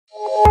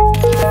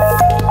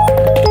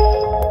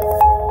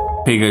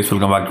Hey guys,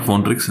 welcome back to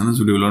Phone Tricks. In this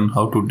video, we'll learn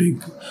how to take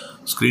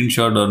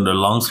screenshot and a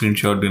long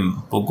screenshot in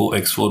Poco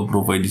X4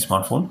 Pro 5G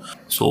smartphone.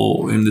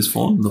 So in this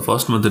phone, the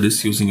first method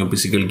is using a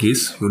physical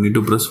case. You need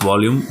to press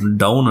volume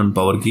down and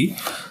power key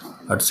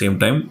at the same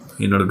time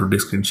in order to take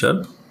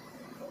screenshot.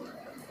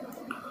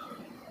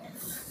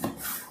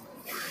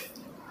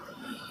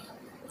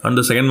 And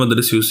the second method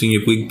is using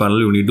a quick panel.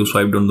 You need to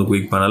swipe down the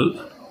quick panel.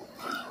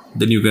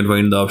 Then you can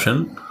find the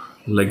option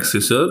like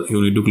scissor.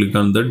 You need to click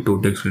on that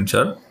to take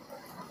screenshot.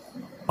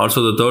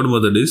 Also, the third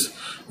method is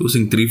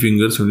using 3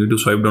 fingers. You need to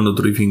swipe down the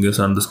 3 fingers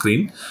on the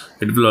screen.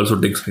 It will also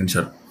take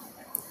screenshot.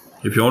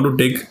 If you want to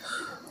take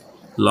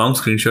long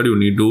screenshot, you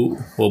need to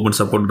open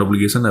supported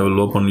application. I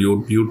will open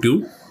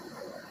YouTube.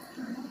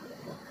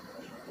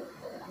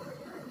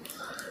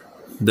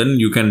 Then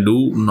you can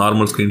do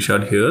normal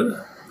screenshot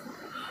here.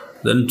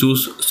 Then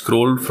choose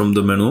scroll from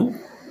the menu.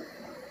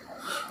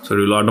 So it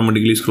will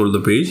automatically scroll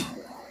the page.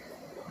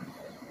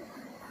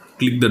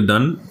 Click the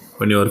done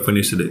when you are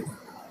finished it.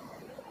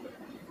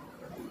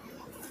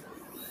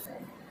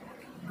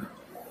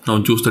 Now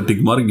choose the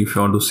tick mark if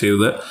you want to save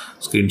the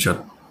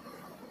screenshot.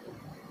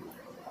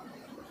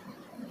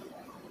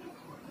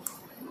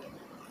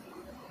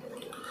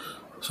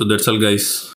 So that's all guys.